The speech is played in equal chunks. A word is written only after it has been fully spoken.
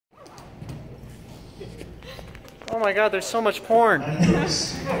Oh my God, there's so much porn.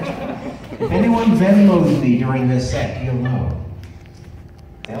 If anyone Venmo's me during this set, he'll know.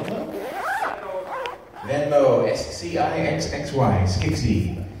 They'll know. Venmo, Scixy,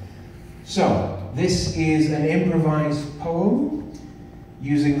 Scixy. So, this is an improvised poem,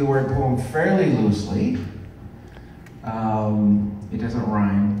 using the word poem fairly loosely. It doesn't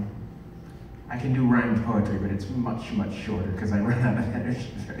rhyme. I can do rhymed poetry, but it's much, much shorter because I run out of energy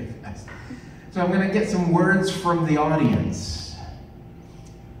very fast. So I'm going to get some words from the audience.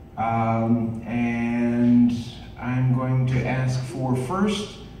 And I'm going to ask for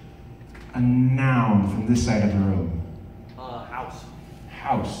first a noun from this side of the room. House.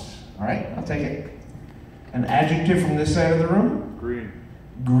 House. All right, I'll take it. An adjective from this side of the room? Green.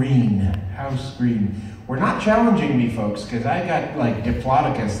 Green. House green. We're not challenging me, folks, because I got, like,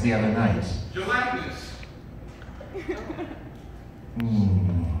 Diplodocus the other night. Gelatinous.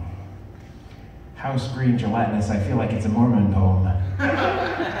 House green gelatinous. I feel like it's a Mormon poem.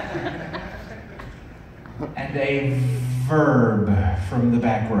 And a verb from the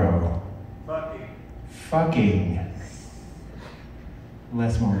back row. Fucking. Fucking.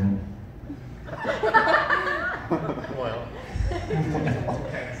 Less Mormon. Well.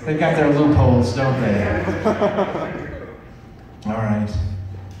 They've got their loopholes, don't they? All right.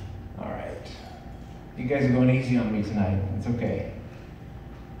 All right. You guys are going easy on me tonight. It's okay.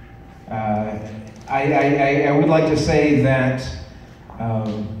 I would like to say that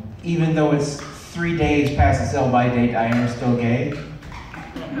even though it's 3 days past the sell-by date, I am still gay.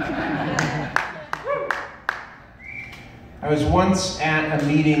 I was once at a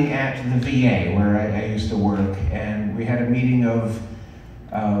meeting at the VA where I used to work, and we had a meeting of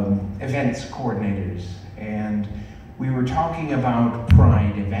events coordinators, and we were talking about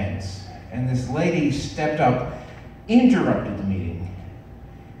Pride events, and this lady stepped up, interrupted the meeting,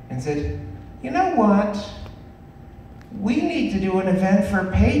 and said, "You know what? We need to do an event for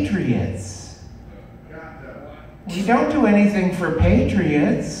patriots. We don't do anything for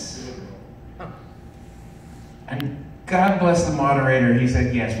patriots." And God bless the moderator, he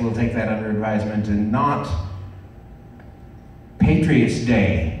said, "Yes, we'll take that under advisement, and not Patriots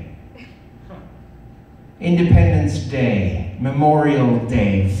Day, Independence Day, Memorial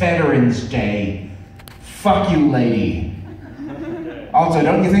Day, Veterans Day. Fuck you, lady." Also,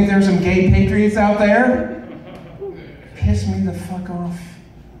 don't you think there's some gay patriots out there? Piss me the fuck off.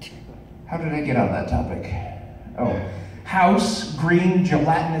 How did I get on that topic? Oh, house, green,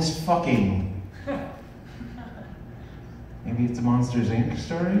 gelatinous fucking. Maybe it's a Monsters, Inc.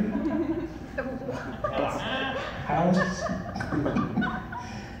 story? House,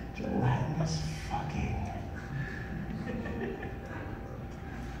 gelatinous fucking.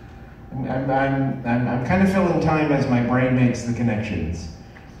 I'm kind of filling time as my brain makes the connections.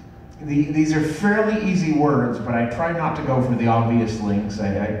 These are fairly easy words, but I try not to go for the obvious links.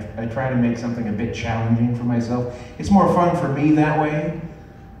 I try to make something a bit challenging for myself. It's more fun for me that way.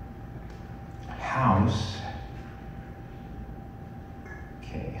 House.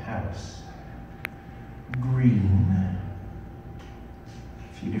 Okay, house. Green. A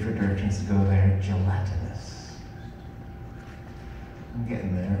few different directions to go there. Gelatinous. I'm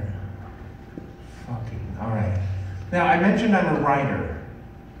getting there. Fucking. All right. Now, I mentioned I'm a writer.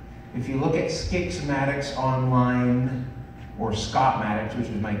 If you look at Scix online, or Scott Maddox, which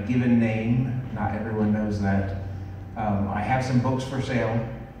is my given name, not everyone knows that, I have some books for sale.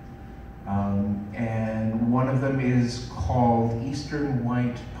 And one of them is called Eastern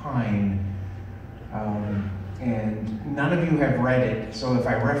White Pine. And none of you have read it, so if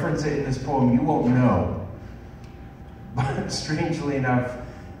I reference it in this poem, you won't know. But strangely enough,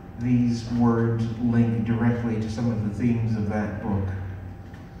 these words link directly to some of the themes of that book.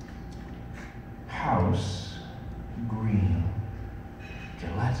 House, green,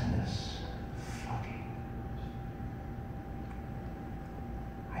 gelatinous, fucking.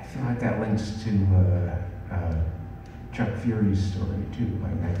 I feel like that links to Chuck Fury's story too.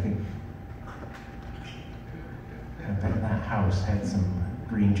 I think that house had some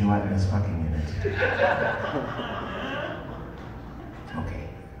green gelatinous fucking in it. Okay.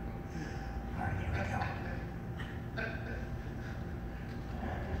 All right, here we go.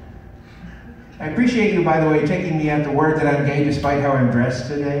 I appreciate you, by the way, taking me at the word that I'm gay despite how I'm dressed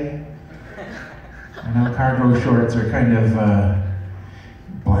today. I know cargo shorts are kind of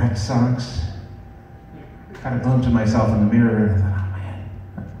black socks. Kind of glimpsed at myself in the mirror and I thought, oh man.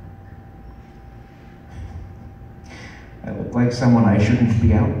 I look like someone I shouldn't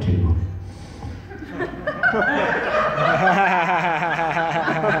be out to.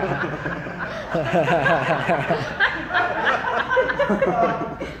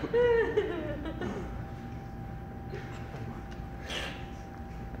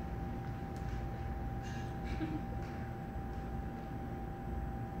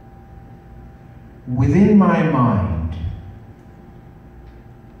 within my mind,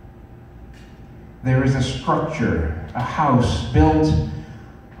 there is a structure, a house built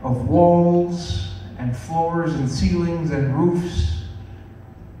of walls and floors and ceilings and roofs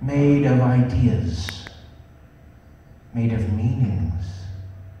made of ideas, made of meanings,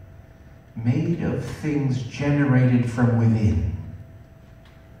 made of things generated from within.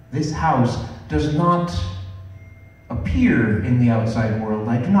 This house does not appear in the outside world.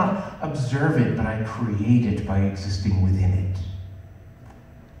 I do not observe it, but I create it by existing within it.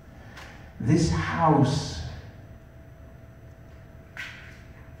 This house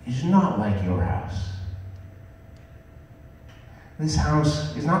is not like your house. This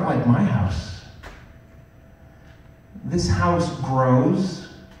house is not like my house. This house grows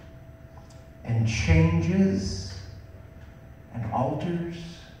and changes and alters,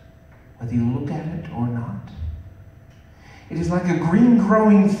 whether you look at it or not. It is like a green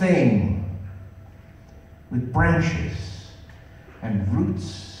growing thing with branches and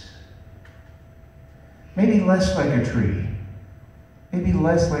roots. Maybe less like a tree, maybe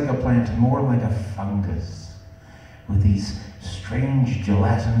less like a plant, and more like a fungus with these strange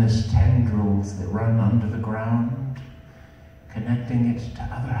gelatinous tendrils that run under the ground, connecting it to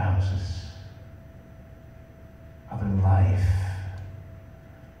other houses, other life,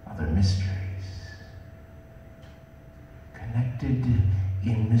 other mysteries. Connected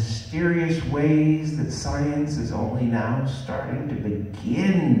in mysterious ways that science is only now starting to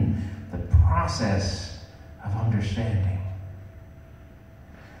begin the process of understanding.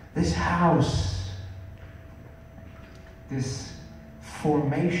 This house, this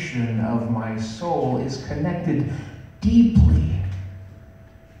formation of my soul, is connected deeply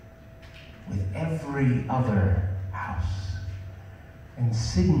with every other house, and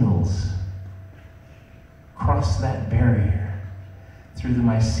signals cross that barrier through the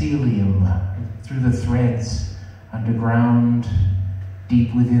mycelium, through the threads underground,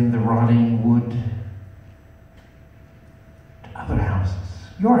 deep within the rotting wood, to other houses,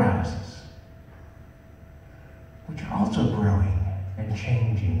 your houses, which are also growing and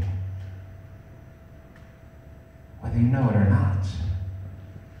changing, whether you know it or not.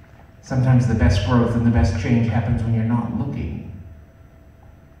 Sometimes the best growth and the best change happens when you're not looking.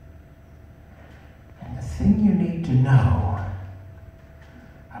 And the thing you need to know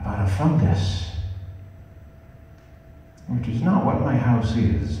about a fungus, which is not what my house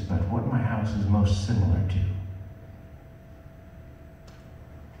is, but what my house is most similar to.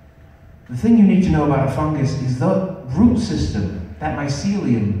 The thing you need to know about a fungus is the root system, that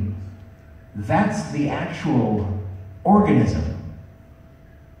mycelium. That's the actual organism.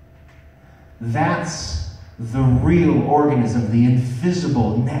 That's the real organism, the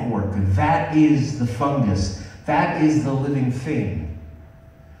invisible network. That is the fungus. That is the living thing.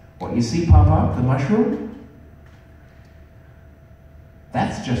 What you see pop up, the mushroom,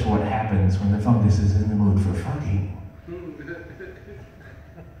 that's just what happens when the fungus is in the mood for fucking.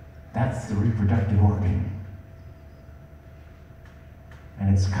 That's the reproductive organ.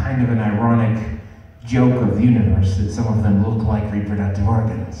 And it's kind of an ironic joke of the universe that some of them look like reproductive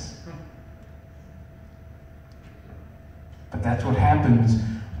organs. But that's what happens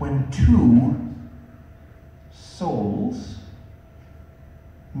when two souls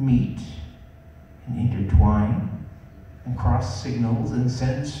meet and intertwine and cross signals and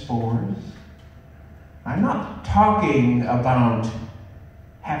send spores. I'm not talking about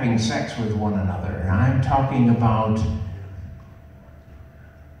having sex with one another. I'm talking about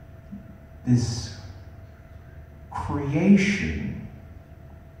this creation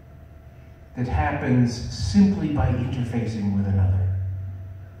that happens simply by interfacing with another.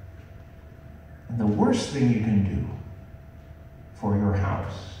 And the worst thing you can do for your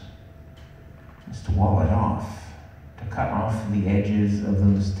house is to wall it off, to cut off the edges of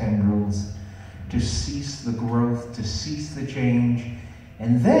those tendrils, to cease the growth, to cease the change.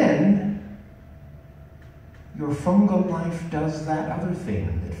 And then your fungal life does that other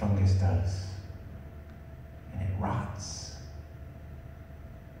thing that fungus does, and it rots.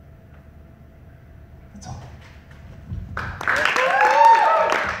 That's all.